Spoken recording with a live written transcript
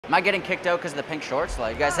Am I getting kicked out because of the pink shorts?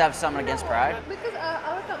 Like, you guys have something against Pride? Because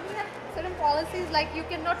our company has certain policies, like you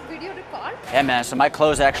cannot video record. Yeah, man, so my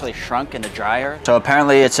clothes actually shrunk in the dryer. So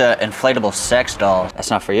apparently it's an inflatable sex doll. That's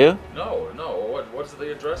not for you? No. What's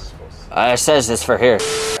the address for? It says it's for here.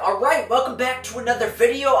 Alright, welcome back to another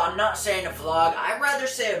video. I'm not saying a vlog. I'd rather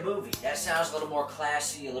say a movie. That sounds a little more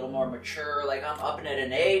classy, a little more mature. Like I'm up in at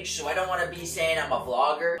an age, so I don't want to be saying I'm a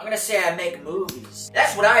vlogger. I'm gonna say I make movies.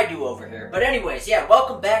 That's what I do over here. But anyways, yeah,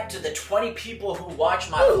 welcome back to the 20 people who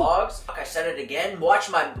watch my vlogs. Fuck, I said it again.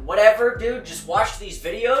 Watch my whatever, dude. Just watch these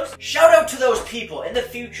videos. Shout out to those people. In the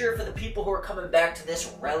future, for the people who are coming back to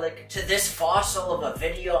this relic, to this fossil of a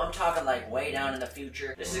video, I'm talking like way down in the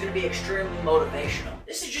future. This is gonna be extremely motivational.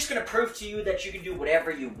 This is just gonna prove to you that you can do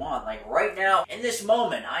whatever you want. Like right now, in this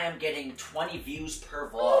moment, I am getting 20 views per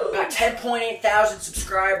vlog. I've got 10.8 thousand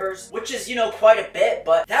subscribers, which is, you know, quite a bit,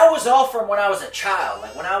 but that was all from when I was a child.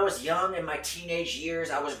 Like when I was young in my teenage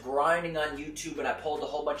years, I was grinding on YouTube and I pulled a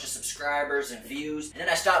whole bunch of subscribers and views, and then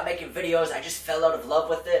I stopped making videos. I just fell out of love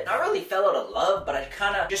with it. Not really fell out of love, but I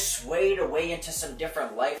kind of just swayed away into some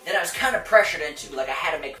different life that I was kind of pressured into. Like I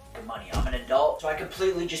had to make money. I'm an adult, so I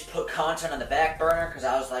completely just put content on the back burner because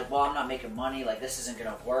I was like, well, I'm not making money, like this isn't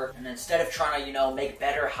gonna work. And instead of trying to, you know, make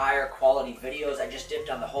better, higher quality videos, I just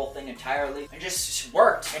dipped on the whole thing entirely and just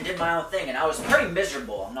worked and did my own thing. And I was pretty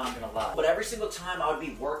miserable, I'm not gonna lie. But every single time I would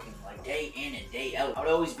be working, like day in and day out, I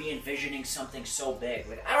would always be envisioning something so big.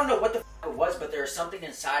 Like I don't know what the it was, but there was something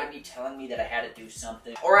inside of me telling me that I had to do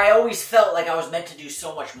something. Or I always felt like I was meant to do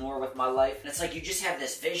so much more with my life. And it's like you just have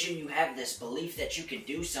this vision, you have this belief that you can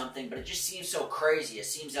do something, but it just seems so crazy, it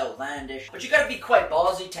seems outlandish. But you gotta be quite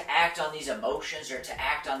ballsy to act on these emotions or to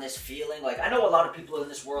act on this feeling. Like I know a lot of people in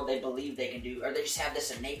this world, they believe they can do, or they just have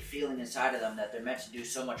this innate feeling inside of them that they're meant to do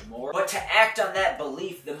so much more. But to act on that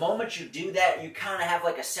belief, the moment you do that, you kind of have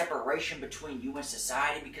like a separation between you and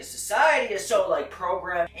society, because society is so like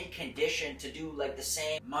programmed and conditioned to do like the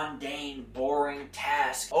same mundane, boring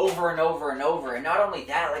task over and over and over. And not only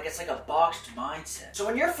that, like it's like a boxed mindset. So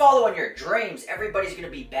when you're following your dreams, everybody's gonna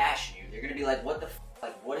be bashing you. They're gonna be like, what the f?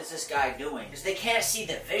 Like, what is this guy doing? Because they can't see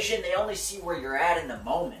the vision, they only see where you're at in the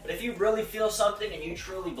moment. But if you really feel something and you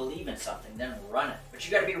truly believe in something, then run it. But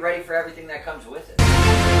you gotta be ready for everything that comes with it.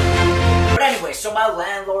 But anyway, so my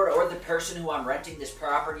landlord, or the person who I'm renting this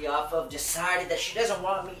property off of, decided that she doesn't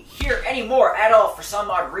want me here anymore at all for some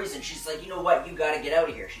odd reason. She's like, you know what, you gotta get out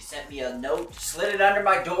of here. She sent me a note, slid it under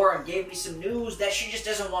my door, and gave me some news that she just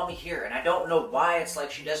doesn't want me here. And I don't know why. It's like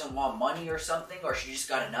she doesn't want money or something, or she just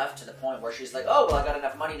got enough to the point where she's like, oh, well, I got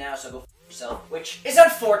enough money now, so go f yourself. Which is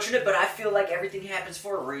unfortunate, but I feel like everything happens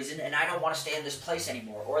for a reason, and I don't want to stay in this place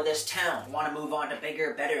anymore, or this town. I want to move on to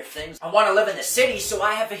bigger, better things. I want to live in the city, so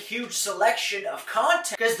I have a huge selection of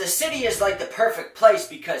content, because the city is like the perfect place,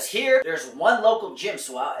 because here, there's one local gym,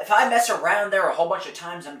 so if I mess around there a whole bunch of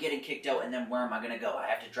times, I'm getting kicked out, and then where am I going to go? I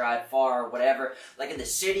have to drive far or whatever. Like in the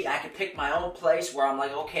city, I can pick my own place where I'm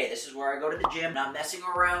like, okay, this is where I go to the gym, not messing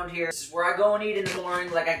around here. This is where I go and eat in the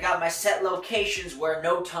morning. Like I got my set locations where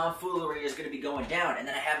no tomfoolery is going to be going down, and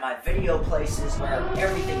then I have my video places where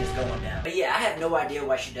everything is going down. But yeah, I have no idea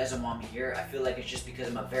why she doesn't want me here. I feel like it's just because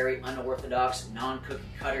I'm a very unorthodox, non-cookie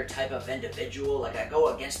cutter type of individual. Like I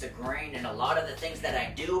go against the grain in a lot of the things that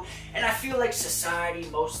I do, and I feel like society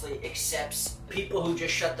mostly accepts people who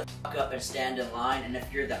just shut the fuck up and stand in line. And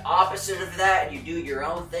if you're the opposite of that and you do your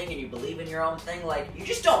own thing and you believe in your own thing, like you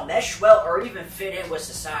just don't mesh well or even fit in with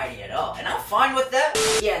society at all. And I'm fine with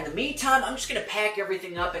that. Yeah, in the meantime, I'm just gonna pack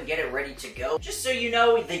everything up and get it ready to go. Just so you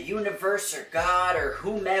know, the universe or God or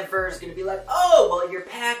whomever is gonna be like, oh, well, you're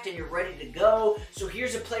packed and you're ready to go, so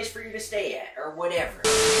here's a place for you to stay at, or whatever.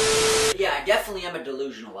 Yeah, I definitely am a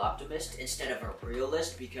delusional optimist instead of a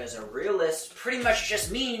realist, because a realist pretty much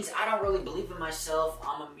just means I don't really believe in myself.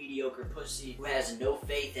 I'm a mediocre pussy who has no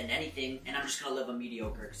faith in anything, and I'm just gonna live a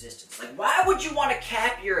mediocre existence. Like, why would you want to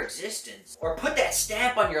cap your existence or put that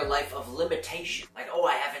stamp on your life of limitation? Like, oh,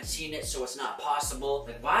 I haven't seen it, so it's not possible.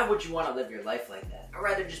 Like, why would you want to live your life like that? I'd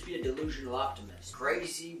rather just be a delusional optimist.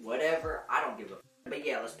 Crazy, whatever, I don't give a f. But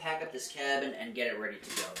yeah, let's pack up this cabin and get it ready to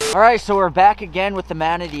go. Alright, so we're back again with the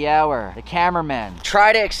man of the hour, the cameraman.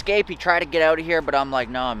 Try to escape, he tried to get out of here, but I'm like,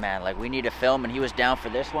 no man, like we need to film, and he was down for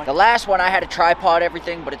this one. The last one I had a tripod,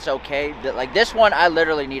 everything, but it's okay. Like this one, I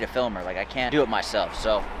literally need a filmer, like I can't do it myself.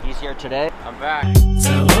 So he's here today. I'm back.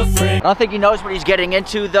 I don't think he knows what he's getting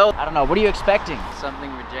into though. I don't know, what are you expecting?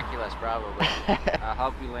 Something ridiculous, probably. I'll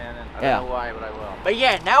help you, Landon. I don't know why, but I will. But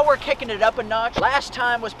yeah, now we're kicking it up a notch. Last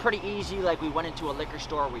time was pretty easy, like we went into a liquor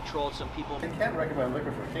store, we trolled some people. You can't recommend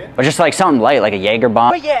liquor for kids. But just like something light, like a Jaeger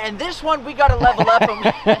bomb. But yeah, and this one we gotta level up.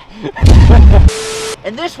 And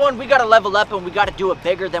And this one, we gotta level up and we gotta do it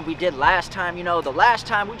bigger than we did last time. You know, the last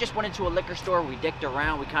time we just went into a liquor store, we dicked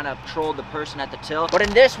around, we kind of trolled the person at the till. But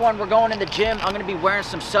in this one, we're going in the gym. I'm gonna be wearing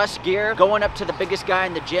some sus gear, going up to the biggest guy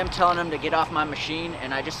in the gym, telling him to get off my machine.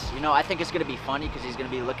 And I just, you know, I think it's gonna be funny because he's gonna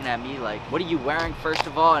be looking at me like, what are you wearing, first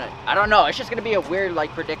of all? And I don't know, it's just gonna be a weird, like,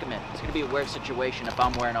 predicament. It's gonna be a weird situation if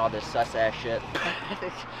I'm wearing all this sus ass shit.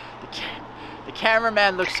 The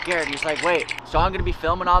cameraman looks scared. He's like, wait, so I'm gonna be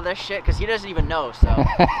filming all this shit? Because he doesn't even know, so.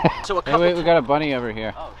 So a couple hey, wait, we got a bunny over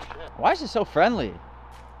here. Oh, shit. Why is it so friendly?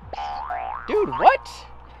 Dude, what?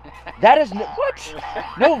 That is, what?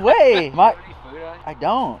 No way. I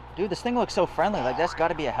don't. Dude, this thing looks so friendly. Like, that's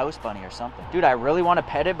gotta be a house bunny or something. Dude, I really want to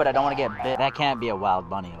pet it, but I don't want to get bit. That can't be a wild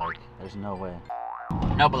bunny. Like, there's no way.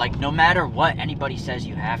 No, but like, no matter what anybody says,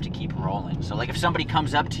 you have to keep rolling. So like, if somebody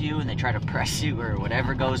comes up to you and they try to press you or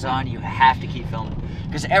whatever goes on, you have to keep filming.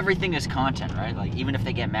 Because everything is content, right? Like, even if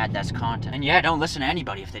they get mad, that's content. And yeah, don't listen to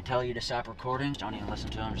anybody. If they tell you to stop recording, don't even listen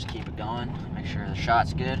to them. Just keep it going. Make sure the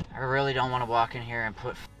shot's good. I really don't want to walk in here and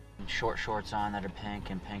put short shorts on that are pink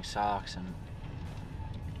and pink socks, and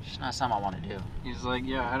it's just not something I want to do. He's like,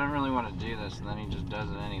 yeah, I don't really want to do this, and then he just does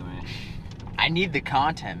it anyway. I need the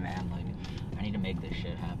content, man. Like, I need to make this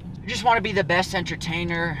shit happen. I just want to be the best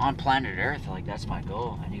entertainer on planet Earth. Like, that's my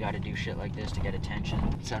goal. And you got to do shit like this to get attention.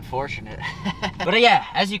 It's unfortunate. But yeah,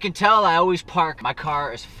 as you can tell, I always park my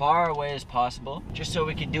car as far away as possible, just so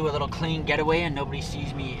we can do a little clean getaway and nobody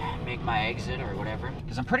sees me make my exit or whatever.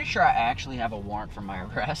 Because I'm pretty sure I actually have a warrant for my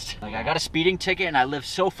arrest. Like, I got a speeding ticket and I live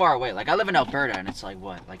so far away. Like, I live in Alberta and it's like,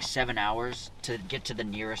 what, like 7 hours to get to the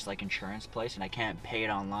nearest, like, insurance place, and I can't pay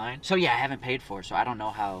it online. So yeah, I haven't paid for it, so I don't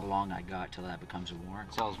know how long I got till that becomes a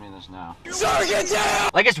warrant. Tells me this now.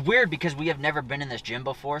 Like, it's weird because we have never been in this gym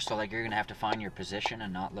before, so like, you're gonna have to find your position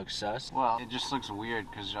and not look sus. Well, it just looks weird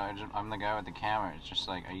because I'm the guy with the camera. It's just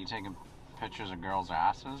like, are you taking pictures of girls'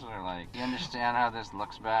 asses, or like, you understand how this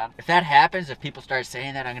looks bad? If that happens, if people start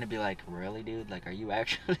saying that, I'm gonna be like, really, dude? Like, are you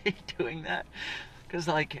actually doing that? Because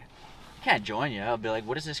like, I can't join you. I'll be like,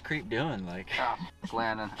 what is this creep doing? Like, oh,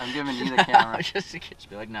 Landon, I'm giving you the camera. just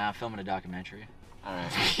be like, nah, I'm filming a documentary. All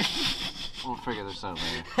right. We'll figure this out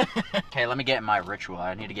later. Okay, let me get in my ritual.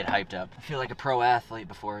 I need to get hyped up. I feel like a pro athlete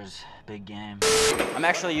before his big game. I'm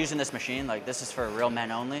actually using this machine. Like, this is for real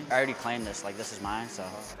men only. I already claimed this. Like, this is mine, so.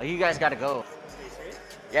 Like, you guys gotta go.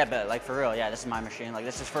 Yeah, but like, for real, yeah, this is my machine. Like,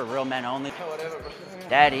 this is for real men only. Whatever, bro.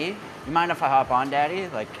 Daddy, you mind if I hop on, Daddy?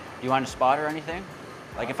 Like, do you want a spot or anything?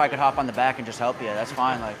 Like, if I could hop on the back and just help you, that's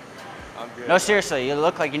fine. Like, I'm good. No, seriously, you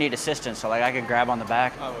look like you need assistance, so like, I could grab on the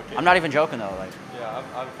back. I'm okay. I'm not even joking though. Like. Yeah,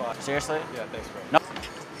 I'm fine. Seriously? Yeah, thanks, bro. No.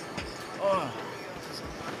 Oh.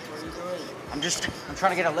 What are you doing? I'm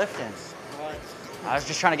trying to get a lift in. What? I was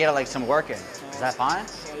just trying to get like some work in. Is that fine?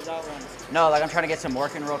 What is that one? No, like, I'm trying to get some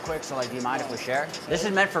work in real quick, so like, do you mind if we share? This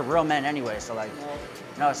is meant for real men anyway, so like.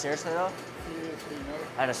 No, seriously though? Seriously, no.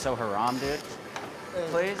 That is so haram, dude.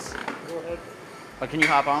 Please? Go ahead. But can you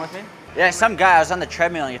hop on with me? Yeah, some guy, I was on the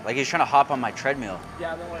treadmill, and like, he's trying to hop on my treadmill.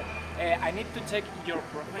 Yeah, don't worry. I need to check your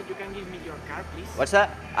profile. You can give me your card, please. What's that?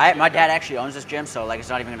 My dad actually owns this gym, so like, it's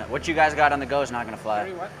not even gonna, what you guys got on the go is not gonna fly.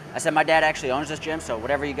 Sorry, what? I said my dad actually owns this gym, so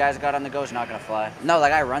whatever you guys got on the go is not gonna fly. No,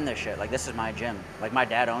 like, I run this shit. Like, this is my gym. Like, my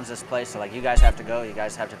dad owns this place, so like, you guys have to go. You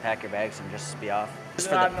guys have to pack your bags and just be off. Just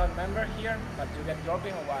You for are the, not member here, but you get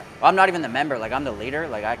jobbing or what? well, I'm not even the member. Like, I'm the leader.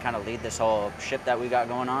 Like, I kind of lead this whole ship that we got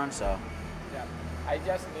going on, so. Yeah. I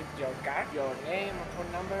just need your card, your name, phone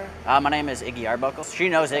number. My name is Iggy Arbuckle. She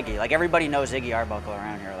knows Iggy. Like, everybody knows Iggy Arbuckle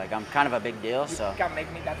around here. Like, I'm kind of a big deal, so. You can make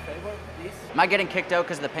me that favor, please? Am I getting kicked out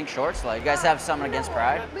because of the pink shorts? Like, you guys have something against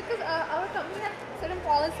Pride? Because our company has certain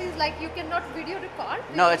policies, like you cannot video record.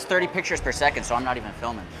 No, it's 30 pictures per second, so I'm not even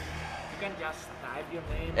filming. You can just type your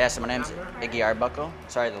name. Yeah, so my name's number. Iggy Arbuckle.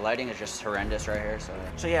 Sorry, the lighting is just horrendous right here.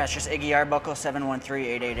 So yeah, it's just Iggy Arbuckle,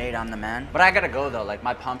 713-888. I'm the man. But I gotta go though. Like,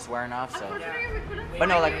 my pump's wearing off. So. Unfortunately, we couldn't But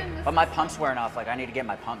no, like, find you in this but my pump's wearing off. Like, I need to get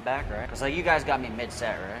my pump back, right? Cause like, you guys got me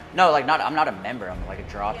mid-set, right? No, like, I'm not a member. I'm like a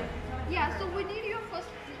drop-in. Yeah, so we need your first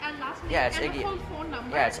and last name Yeah, it's and Iggy. a full phone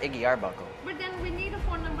number. Yeah, it's Iggy Arbuckle. But then we need a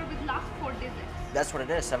phone number with last 4 digits. That's what it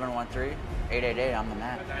is. 713-888. I'm the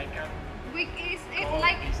man. But I can It's call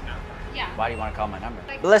like, this number. yeah. Why do you want to call my number?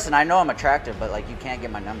 Like- But listen, I know I'm attractive, but like, you can't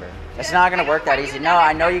get my number. It's not gonna I work don't that want easy. you No, that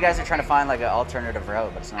I know bad. you guys are trying to find like an alternative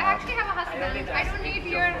route, but it's I not actually happening. have a husband. I don't need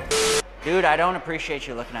your... Dude, I don't appreciate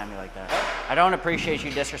you looking at me like that. I don't appreciate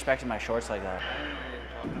you disrespecting my shorts like that.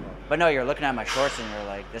 But no, you're looking at my shorts and you're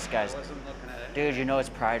like, this guy's... Dude, you know it's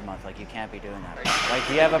Pride Month. Like, you can't be doing that. Like,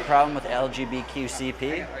 do you have a problem with LGBTQCP?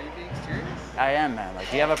 Are you being serious? I am, man. Like,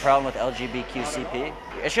 do you have a problem with LGBTQCP?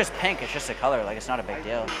 It's just pink. It's just a color. Like, it's not a big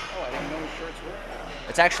deal. Oh, I didn't know what shorts were.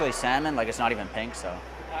 It's actually salmon, like it's not even pink, so.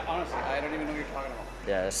 Honestly, I don't even know what you're talking about.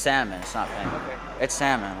 Yeah, it's salmon, it's not pink. Okay. It's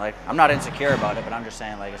salmon, like, I'm not insecure about it, but I'm just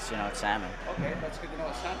saying, like, it's, you know, it's salmon. Okay, that's good to know.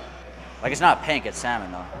 It's salmon. Like, it's not pink, it's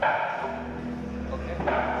salmon, though. Okay.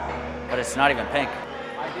 But it's not even pink.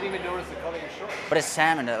 I didn't even notice the color of your shorts. But it's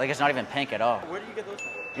salmon, like, it's not even pink at all. Where do you get those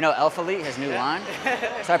from? You know Elf Elite, his new line?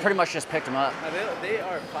 So I pretty much just picked them up. They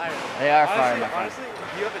are fire. They are fire, my friend. Honestly,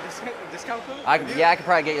 do you have a discount code? Yeah, I could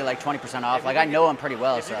probably get you like 20% off. Like, I know him pretty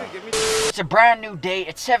well, so. Give me It's a brand new date.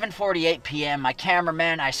 It's 7:48 p.m. My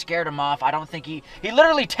cameraman, I scared him off. I don't think he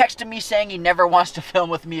literally texted me saying he never wants to film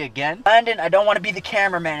with me again. Landon, I don't want to be the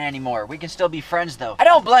cameraman anymore. We can still be friends, though. I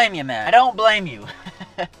don't blame you, man. I don't blame you.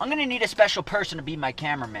 I'm gonna need a special person to be my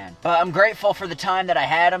cameraman. But I'm grateful for the time that I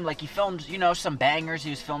had him. Like, he filmed, you know, some bangers.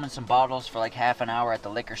 He was filming some bottles for like half an hour at the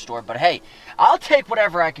liquor store. But hey, I'll take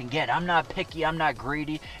whatever I can get. I'm not picky. I'm not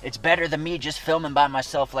greedy. It's better than me just filming by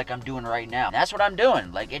myself like I'm doing right now. And that's what I'm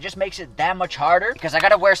doing. Like, it just makes it that much harder because I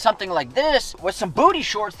gotta wear something like this with some booty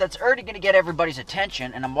shorts that's already gonna get everybody's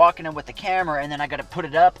attention. And I'm walking in with the camera and then I gotta put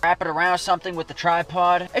it up, wrap it around something with the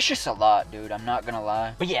tripod. It's just a lot, dude. I'm not gonna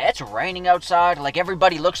lie. But yeah, it's raining outside. Like,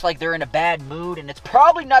 everybody looks like they're in a bad mood and it's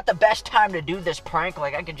probably not the best time to do this prank.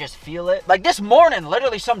 Like, I can just feel it. Like, this morning,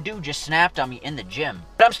 literally some dude just snapped on me in the gym.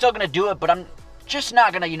 But I'm still gonna do it, but I'm just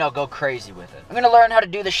not gonna, you know, go crazy with it. I'm gonna learn how to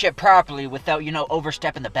do this shit properly without, you know,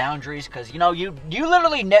 overstepping the boundaries, because, you know, you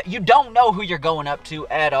literally you don't know who you're going up to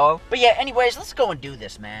at all. But yeah, anyways, let's go and do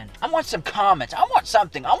this, man. I want some comments. I want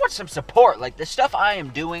something. I want some support. Like, the stuff I am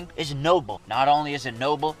doing is noble. Not only is it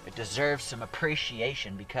noble, it deserves some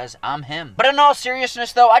appreciation because I'm him. But in all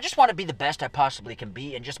seriousness, though, I just want to be the best I possibly can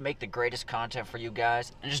be and just make the greatest content for you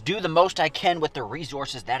guys and just do the most I can with the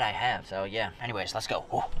resources that I have. So yeah, anyways, let's go.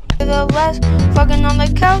 Ooh. The west, fucking on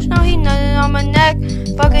the couch, now he nutting on my neck.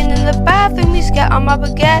 Fucking in the bathroom, he scat on my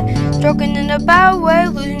baguette. Stroking in a bad way,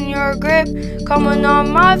 losing your grip. Coming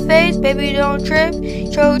on my face, baby, don't trip.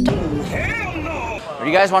 Choked. Do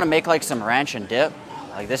you guys want to make like some ranch and dip?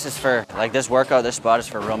 Like, this is for, like, this workout, this spot is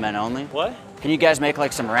for real men only. What? Can you guys make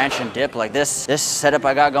like some ranch and dip? Like, this setup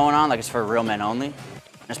I got going on, like, it's for real men only.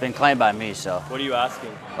 It's been claimed by me, so. What are you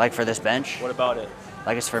asking? Like, for this bench. What about it?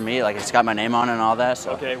 Like, it's for me, like, it's got my name on it and all that,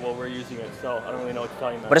 so. Okay, well, we're using it, so I don't really know what you're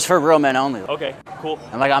talking about. But it's for real men only. Okay, cool.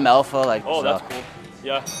 And like, I'm alpha, like, Oh, so. that's cool.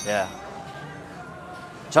 Yeah. Yeah.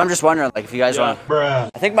 So I'm just wondering, like, if you guys want. I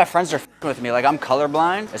think my friends are f***ing with me. Like, I'm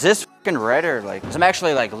colorblind. Is this f***ing red or like? Cause I'm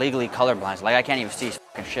actually like legally colorblind. So, like, I can't even see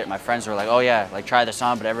f***ing shit. My friends were like, oh yeah, like try this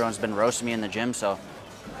on, but everyone's been roasting me in the gym, so.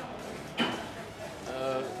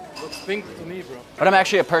 Looks pink to me, bro. But I'm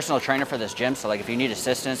actually a personal trainer for this gym, so like, if you need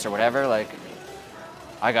assistance or whatever, like,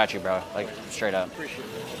 I got you, bro. Like, straight up. Appreciate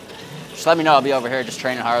it. Just let me know. I'll be over here just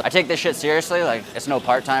training hard. I take this shit seriously. Like, it's no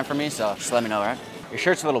part-time for me, so just let me know, right? Your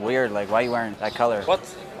shirt's a little weird. Like, why are you wearing that color? What?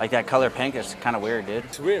 Like, that color pink is kind of weird, dude.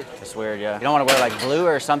 It's weird. It's weird, yeah. You don't want to wear like blue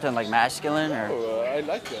or something like masculine, or? Oh, I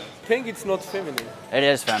like that. Pink, it's not feminine. It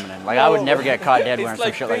is feminine. Like, I would never get caught dead wearing it's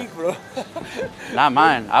like some shit pink, like. bro. Not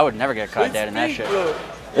mine. I would never get caught It's dead in that pink, shit. bro.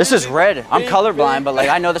 This is red. I'm Pink, colorblind, pink. but like,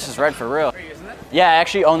 I know this is red for real. Yeah, I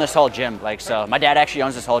actually own this whole gym. Like, so my dad actually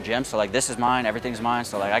owns this whole gym. So like, this is mine. Everything's mine.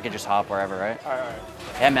 So like, I could just hop wherever, right? All right.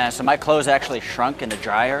 Yeah, man. So my clothes actually shrunk in the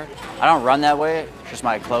dryer. I don't run that way. It's just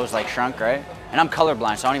my clothes like shrunk, right? And I'm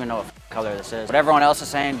colorblind, so I don't even know what color this is. What everyone else is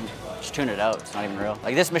saying, just tune it out. It's not even real.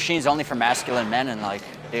 Like, this machine's only for masculine men, and like,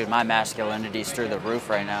 dude, my masculinity's through the roof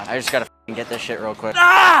right now. I just gotta get this shit real quick.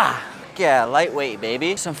 Ah! Yeah, lightweight,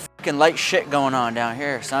 baby. Some fucking light shit going on down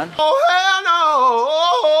here, son. Oh,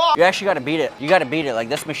 hell no! You actually gotta beat it. You gotta beat it. Like,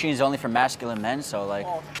 this machine's only for masculine men, so like,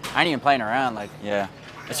 I ain't even playing around. Like, yeah.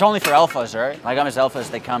 It's only for alphas, right? Like, I'm as alpha as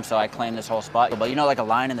they come, so I claim this whole spot. But you know, like a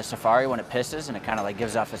lion in the safari, when it pisses and it kind of like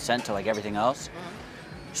gives off a scent to like everything else?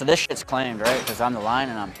 So this shit's claimed, right? Because I'm the lion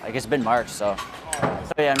and I'm, like, it's been marked, so.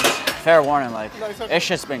 So yeah, fair warning, like, this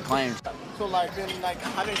shit's been claimed. So like, then like,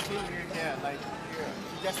 how did you here? Like,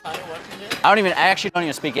 you just started working here? I actually don't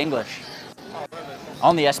even speak English. Oh, really?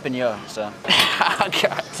 Only Espanol, so.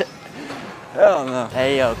 God. Hell no.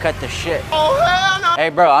 Hey yo, cut the shit. Oh hell no! Hey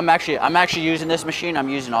bro, I'm actually using this machine. I'm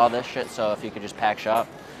using all this shit, so if you could just pack shop,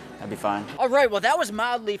 that'd be fine. All right, well, that was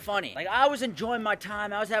mildly funny. Like, I was enjoying my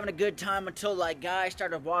time. I was having a good time until, like, guys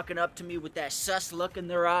started walking up to me with that sus look in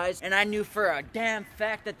their eyes. And I knew for a damn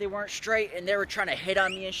fact that they weren't straight and they were trying to hit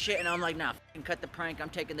on me and shit. And I'm like, nah, f***ing cut the prank. I'm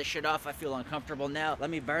taking this shit off. I feel uncomfortable now. Let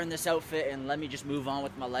me burn this outfit and let me just move on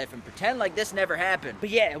with my life and pretend like this never happened. But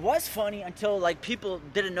yeah, it was funny until, like, people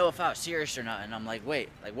didn't know if I was serious or not. And I'm like, wait,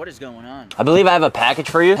 like, what is going on? I believe I have a package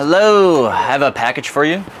for you. Hello, I have a package for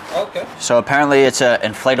you. Okay. So apparently it's an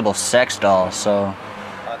inflatable sex doll, so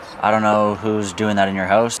I don't know who's doing that in your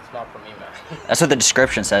house. It's not for me, man. That's what the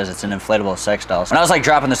description says. It's an inflatable sex doll. When I was like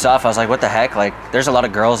dropping this off, I was like, what the heck? Like, there's a lot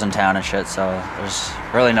of girls in town and shit, so there's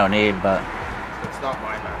really no need, but It's not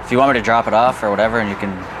my bag. if you want me to drop it off or whatever, and you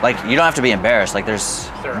can, like, you don't have to be embarrassed. Like, there's...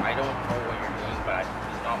 Sir, I don't know what you're doing, but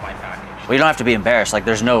it's not my package. Well, you don't have to be embarrassed. Like,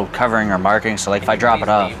 there's no covering or marking, so like, if I drop it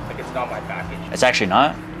off... Like, it's not my package. It's actually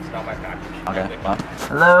not? It's not my package. Okay, well.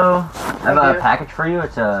 Hello, I have a package for you.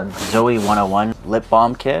 It's a Zoe 101 lip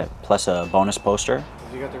balm kit, plus a bonus poster.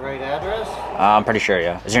 You got the right address? I'm pretty sure,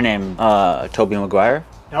 yeah. Is your name Toby McGuire?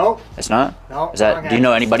 No. It's not? No. Is that, do you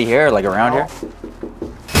know anybody here, like around here?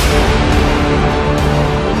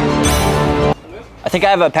 I think I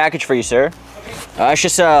have a package for you, sir. It's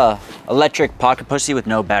just a electric pocket pussy with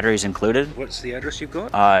no batteries included. What's the address you've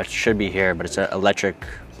got? It should be here, but it's an electric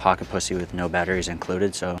pocket pussy with no batteries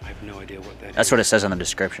included, so. I have no idea what that is. That's what it says on the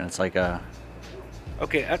description. It's like a...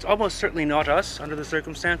 Okay, that's almost certainly not us under the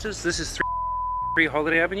circumstances. This is 3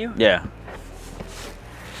 Holiday Avenue? Yeah.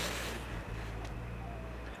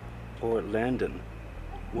 Or Landon.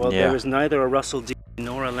 Well, Yeah. there is neither a Russell D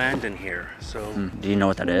nor a Landon here, so... Do you know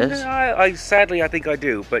what that is? Sadly, I think I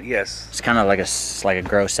do, but yes. It's kind of like a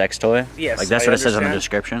gross sex toy. Yes, Like that's I what it says on the understand.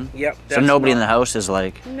 description. Yep. So that's nobody in not- the house is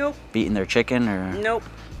like Nope. beating their chicken, or Nope.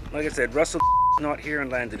 Like I said, Russell is not here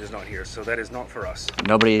and Landon is not here, so that is not for us.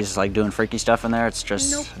 nobody's like doing freaky stuff in there. It's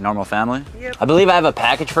just Nope. a normal family. Yep. I believe I have a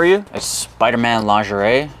package for you. It's Spider-Man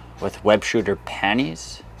lingerie with web shooter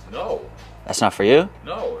panties. No, That's not for you?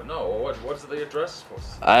 no. What's the address?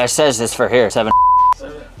 It says it's for here, 7.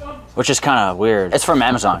 Which is kind of weird. It's from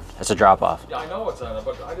Amazon. It's a drop off. Yeah, I know it's on it,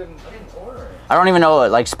 but I didn't order it. I don't even know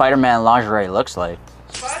what like Spider-Man lingerie looks like.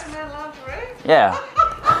 Spider-Man lingerie? Yeah.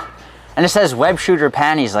 And it says web shooter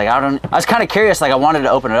panties. Like, I was kind of curious. Like, I wanted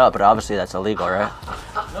to open it up, but obviously that's illegal, right?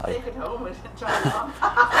 Like,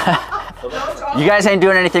 you guys ain't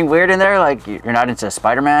doing anything weird in there? Like, you're not into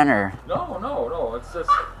Spider-Man or? No. It's just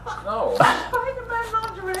no. Spider-Man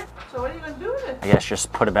lingerie? So what are you going to do with it? I guess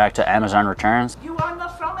just put it back to Amazon returns. You are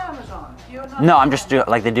not from Amazon. You're not. No, I'm just doing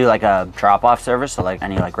like they do like a drop-off service, so like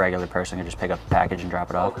any like regular person can just pick up a package and drop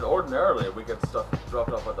it off. Because ordinarily we get stuff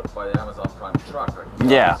dropped off by the Amazon Prime truck.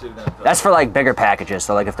 Yeah, that's for like bigger packages.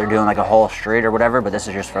 So like if they're doing like a whole street or whatever, but this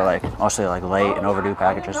is just for like mostly like late and overdue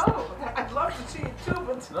packages. No, I'd love to see it too,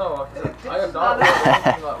 but No, I have not ordered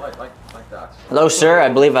anything like that. Hello, sir. I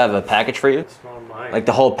believe I have a package for you. It's not mine. Like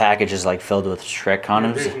the whole package is like filled with Shrek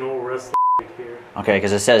condoms. There's no rest here. Okay,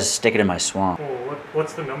 because it says stick it in my swamp. Oh,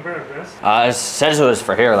 what's the number address? It says it was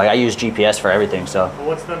for here. Like I use GPS for everything, so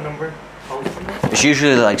What's the number? it's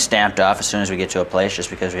usually like stamped off as soon as we get to a place, just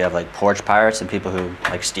because we have like porch pirates and people who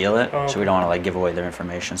like steal it. So we don't want to like give away their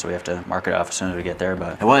information, so we have to mark it off as soon as we get there.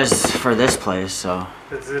 But it was for this place, so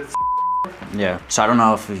Is it? yeah. So I don't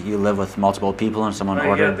know if you live with multiple people and someone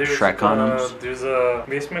ordered Shrek condoms. There's a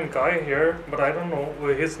basement guy here, but I don't know.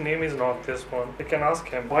 His name is not this one. You can ask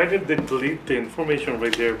him. Why did they delete the information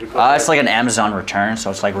right there? Because It's like an Amazon return,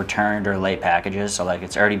 so it's like returned or late packages. So like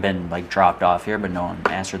it's already been like dropped off here, but no one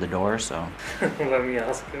answered the door. So let me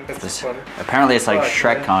ask him. That's funny. apparently it's like Fuck,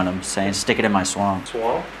 Shrek man. condoms saying stick it in my swamp.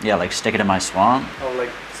 Swamp? Yeah, like stick it in my swamp. Or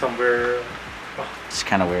like somewhere. It's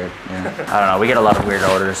kind of weird. Yeah. I don't know. We get a lot of weird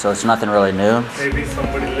orders, so it's nothing really new. Maybe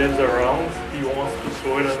somebody lives around. He wants to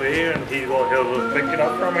throw it away, and he'll pick it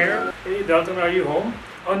up from here. Hey, Dalton, are you home?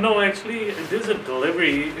 Oh no, actually, this is a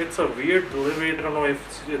delivery. It's a weird delivery. I don't know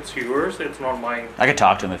if it's yours. It's not mine. I could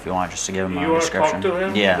talk to him if you want, just to give him You a want to description. talk to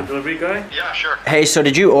him? Yeah. The delivery guy? Yeah, sure. Hey, so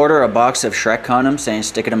did you order a box of Shrek condoms saying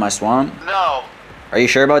stick it in my swamp? No. Are you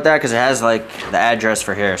sure about that? Because it has like the address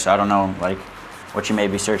for here, so I don't know like what you may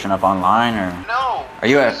be searching up online or. No. Are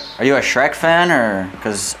you a Shrek fan or?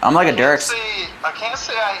 Because I'm like a Derek. I can't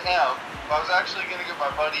say I am. I was actually gonna get my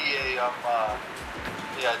buddy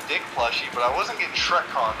a dick plushie, but I wasn't getting Shrek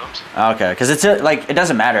condoms. Okay, because it's like it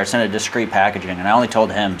doesn't matter. It's in a discreet packaging, and I only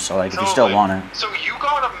told him. So like, if you still want it. So you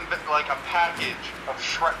got a package of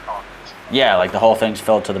Shrek condoms. Yeah, like the whole thing's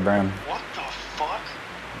filled to the brim. What the fuck?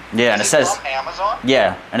 Yeah, and it Is says. from Amazon?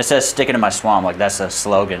 Yeah, and it says stick it in my swamp. Like that's a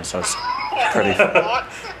slogan, so it's pretty. What?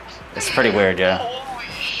 It's pretty weird, yeah. Holy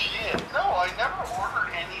shit! No, I never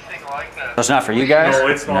ordered anything like that. So it's not for you guys? No,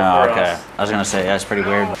 it's not for okay. us. I was gonna say, yeah, it's pretty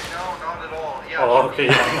weird. No, not at all. Yeah. Oh, okay.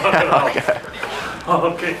 Yeah, not at all. Okay.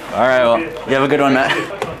 Oh, okay. All right, well, Okay. you have a good one, Matt.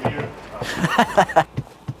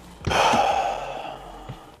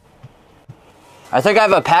 I think I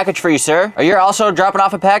have a package for you, sir. Are you also dropping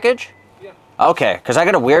off a package? Yeah. Okay, because I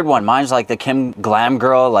got a weird one. Mine's like the Kim Glam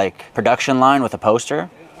Girl like production line with a poster.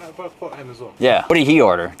 For Amazon. Yeah. What did he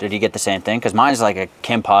order? Did he get the same thing? Because mine's like a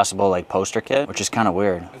Kim Possible like poster kit, which is kind of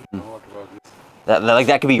weird.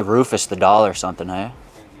 That could be Rufus the doll or something, hey?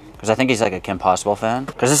 Because I think he's like a Kim Possible fan.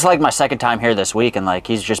 Because this is like my second time here this week, and like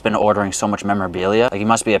he's just been ordering so much memorabilia. Like he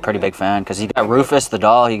must be a pretty big fan, because he got Rufus the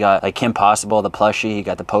doll, he got like Kim Possible, the plushie, he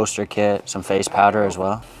got the poster kit, some face powder as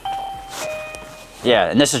well.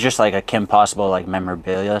 Yeah, and this is just like a Kim Possible like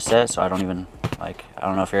memorabilia set, so I don't even like, I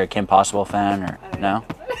don't know if you're a Kim Possible fan or no?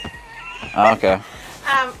 Oh, okay.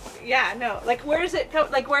 Yeah, no. Like, where is it?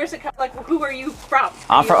 Like, where is it? Like, who are you from?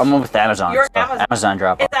 I'm with Amazon. You're Amazon. Amazon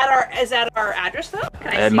drop off. Is that our address though?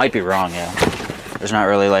 Can I It see? might be wrong, yeah. There's not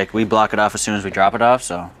really like, we block it off as soon as we drop it off,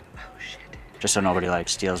 so. Oh shit. Just so nobody like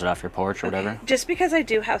steals it off your porch or whatever. Just because I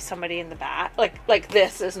do have somebody in the back, like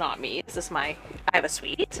this is not me. This is I have a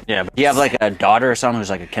suite. Yeah, but do you have like a daughter or someone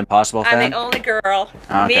who's like a Kim Possible fan? I'm the only girl.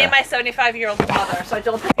 Oh, okay. Me and my 75-year-old father. So I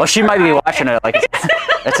don't think. Well, she might be watching it. Like,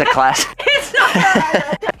 it's a class. It's not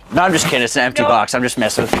her. No, I'm just kidding. It's an empty box. I'm just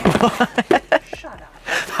messing with you. Shut up.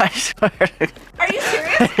 I swear to God. Are you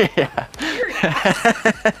serious? Yeah. You're an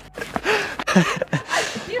ass.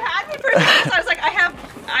 You had me for a second. I was like, I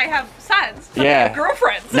have sons. But I have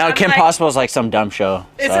girlfriends. No, I'm Kim like, Possible is like some dumb show.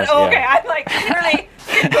 Is so it? Oh, okay. yeah. I'm like, clearly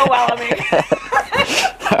didn't go well on me.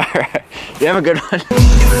 All right. You have a good one.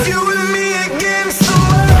 You and me.